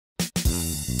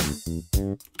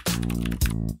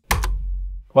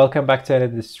Welcome back to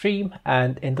another stream,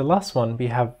 and in the last one we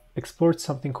have explored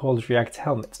something called React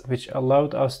Helmet, which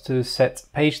allowed us to set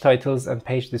page titles and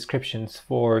page descriptions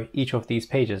for each of these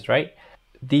pages, right?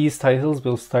 These titles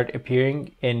will start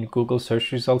appearing in Google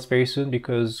search results very soon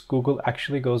because Google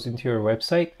actually goes into your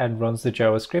website and runs the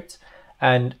JavaScript,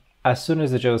 and as soon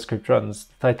as the JavaScript runs,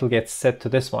 the title gets set to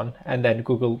this one, and then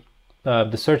Google,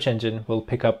 the search engine, will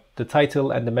pick up the title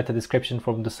and the meta description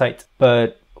from the site.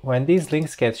 But when these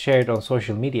links get shared on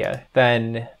social media,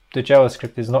 then the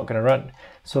JavaScript is not going to run.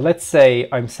 So let's say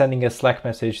I'm sending a Slack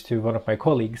message to one of my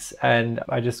colleagues and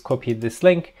I just copied this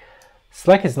link.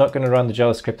 Slack is not going to run the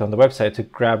JavaScript on the website to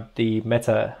grab the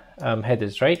meta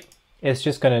headers, right? It's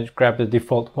just going to grab the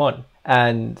default one.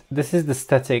 And this is the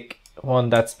static one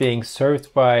that's being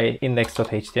served by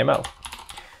index.html.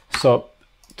 So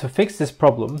to fix this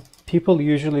problem, people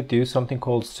usually do something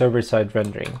called server-side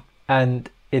rendering. And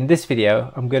in this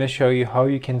video, I'm going to show you how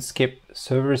you can skip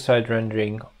server-side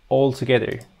rendering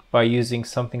altogether by using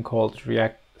something called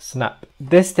React Snap.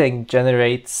 This thing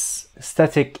generates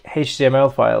static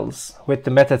HTML files with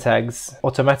the meta tags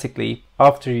automatically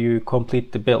after you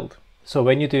complete the build. So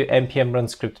when you do npm run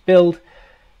script build,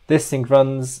 this thing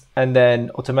runs and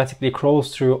then automatically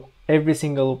crawls through every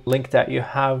single link that you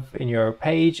have in your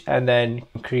page and then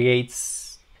creates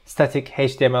static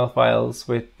HTML files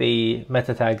with the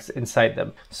meta tags inside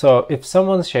them. So if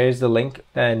someone shares the link,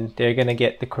 then they're going to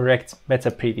get the correct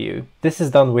meta preview. This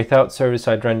is done without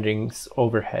server-side rendering's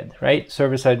overhead, right?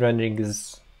 Server-side rendering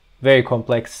is very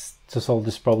complex to solve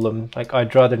this problem. Like,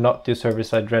 I'd rather not do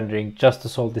server-side rendering just to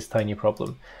solve this tiny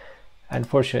problem.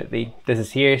 Unfortunately, this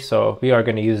is here, so we are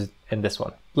going to use it in this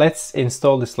one. Let's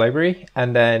install this library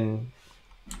and then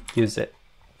use it.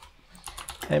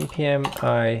 npm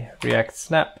I react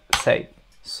snap save.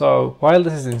 So while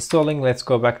this is installing, let's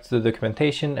go back to the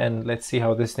documentation and let's see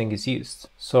how this thing is used.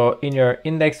 So in your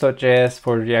index.js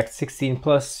for React 16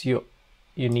 plus, you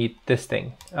need this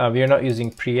thing. We are not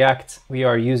using Preact, we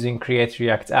are using create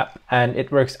React app, and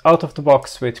it works out of the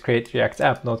box with create React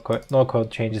app, no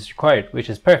code changes required, which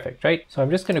is perfect, right? So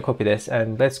I'm just going to copy this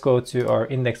and let's go to our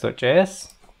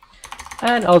index.js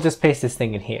and I'll just paste this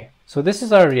thing in here. So this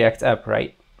is our React app,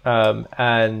 right?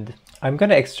 And I'm going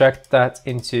to extract that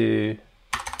into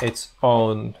its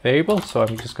own variable. So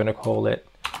I'm just going to call it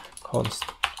const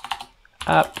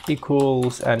app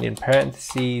equals, and in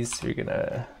parentheses, we're going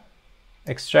to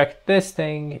extract this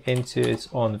thing into its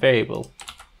own variable.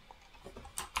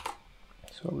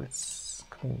 So let's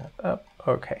clean that up.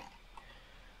 Okay.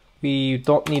 We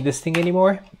don't need this thing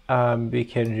anymore. We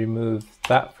can remove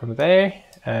that from there,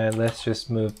 and let's just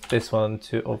move this one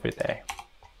to over there.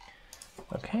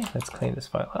 Okay, let's clean this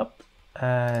file up,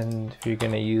 and we're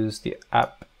going to use the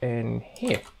app in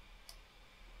here.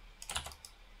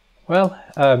 Well,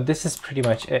 this is pretty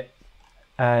much it,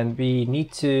 and we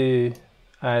need to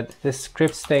add this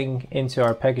scripts thing into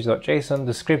our package.json.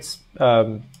 The scripts,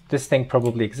 this thing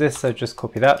probably exists, so just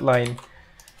copy that line.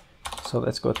 So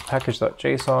let's go to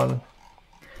package.json,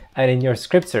 and in your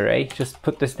scripts array, just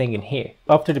put this thing in here.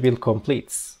 After the build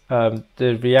completes,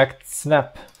 the React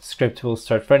Snap script will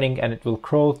start running and it will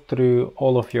crawl through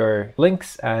all of your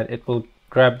links and it will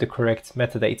grab the correct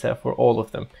metadata for all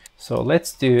of them. So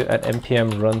let's do an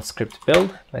npm run script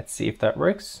build. Let's see if that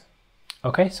works.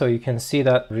 Okay, so you can see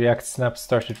that React Snap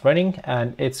started running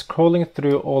and it's crawling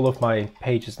through all of my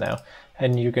pages now.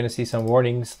 And you're going to see some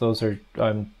warnings. Those are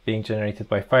being generated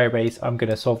by Firebase. I'm going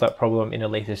to solve that problem in a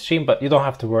later stream, but you don't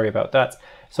have to worry about that.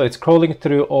 So it's crawling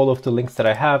through all of the links that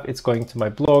I have. It's going to my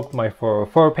blog, my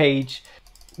 404 page,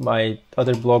 my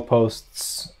other blog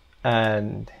posts,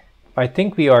 and I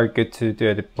think we are good to do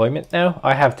a deployment now.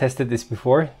 I have tested this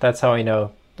before. That's how I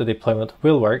know the deployment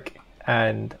will work.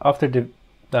 And after the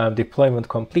deployment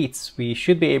completes, we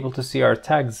should be able to see our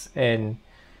tags in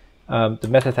the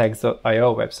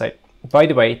metatags.io website. By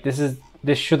the way,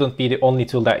 this shouldn't be the only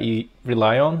tool that you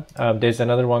rely on. There's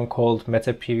another one called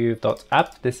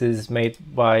metapreview.app. This is made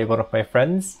by one of my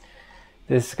friends.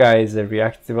 This guy is a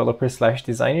React developer /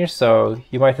 designer, so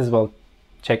you might as well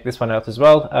check this one out as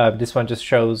well. This one just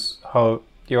shows how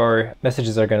your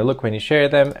messages are going to look when you share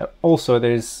them. Also,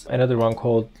 there's another one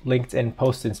called LinkedIn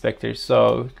Post Inspector.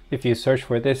 So if you search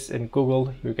for this in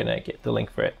Google, you're going to get the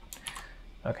link for it.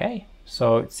 Okay,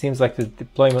 so it seems like the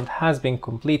deployment has been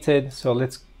completed. So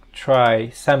let's try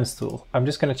Sam's tool. I'm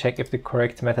just going to check if the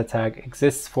correct meta tag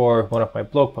exists for one of my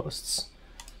blog posts.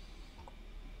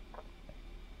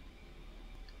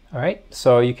 All right,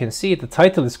 so you can see the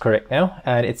title is correct now,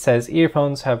 and it says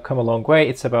earphones have come a long way.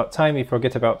 It's about time we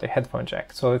forget about the headphone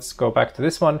jack. So let's go back to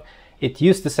this one. it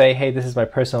used to say, hey, this is my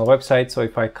personal website. So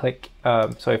if I click, I'll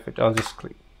just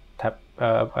click tap,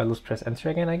 I'll just press enter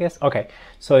again, I guess. Okay,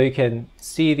 so you can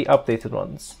see the updated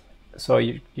ones. So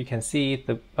you can see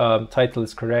the title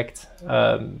is correct.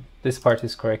 This part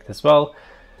is correct as well.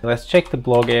 Let's check the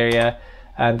blog area,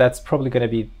 and that's probably going to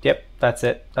be, yep, that's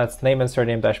it. That's name and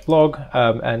surname dash blog.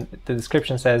 And the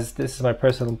description says, this is my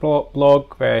personal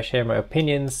blog where I share my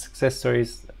opinions, success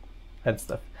stories, and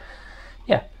stuff.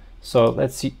 Yeah, so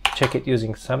let's check it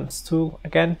using Sam's tool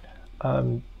again.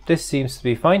 This seems to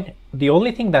be fine. The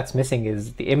only thing that's missing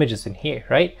is the images in here,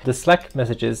 right? The Slack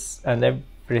messages and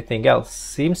everything else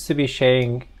seems to be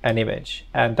sharing an image,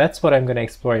 and that's what I'm going to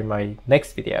explore in my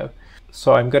next video.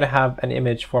 So I'm going to have an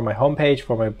image for my homepage,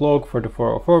 for my blog, for the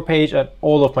 404 page, and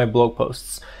all of my blog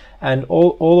posts. And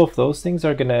all of those things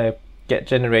are going to get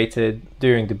generated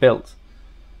during the build,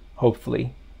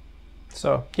 hopefully.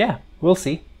 So yeah, we'll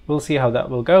see. We'll see how that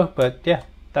will go. But yeah,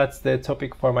 that's the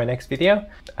topic for my next video.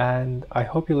 And I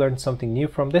hope you learned something new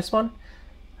from this one.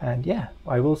 And yeah,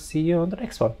 I will see you on the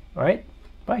next one. All right,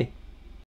 bye.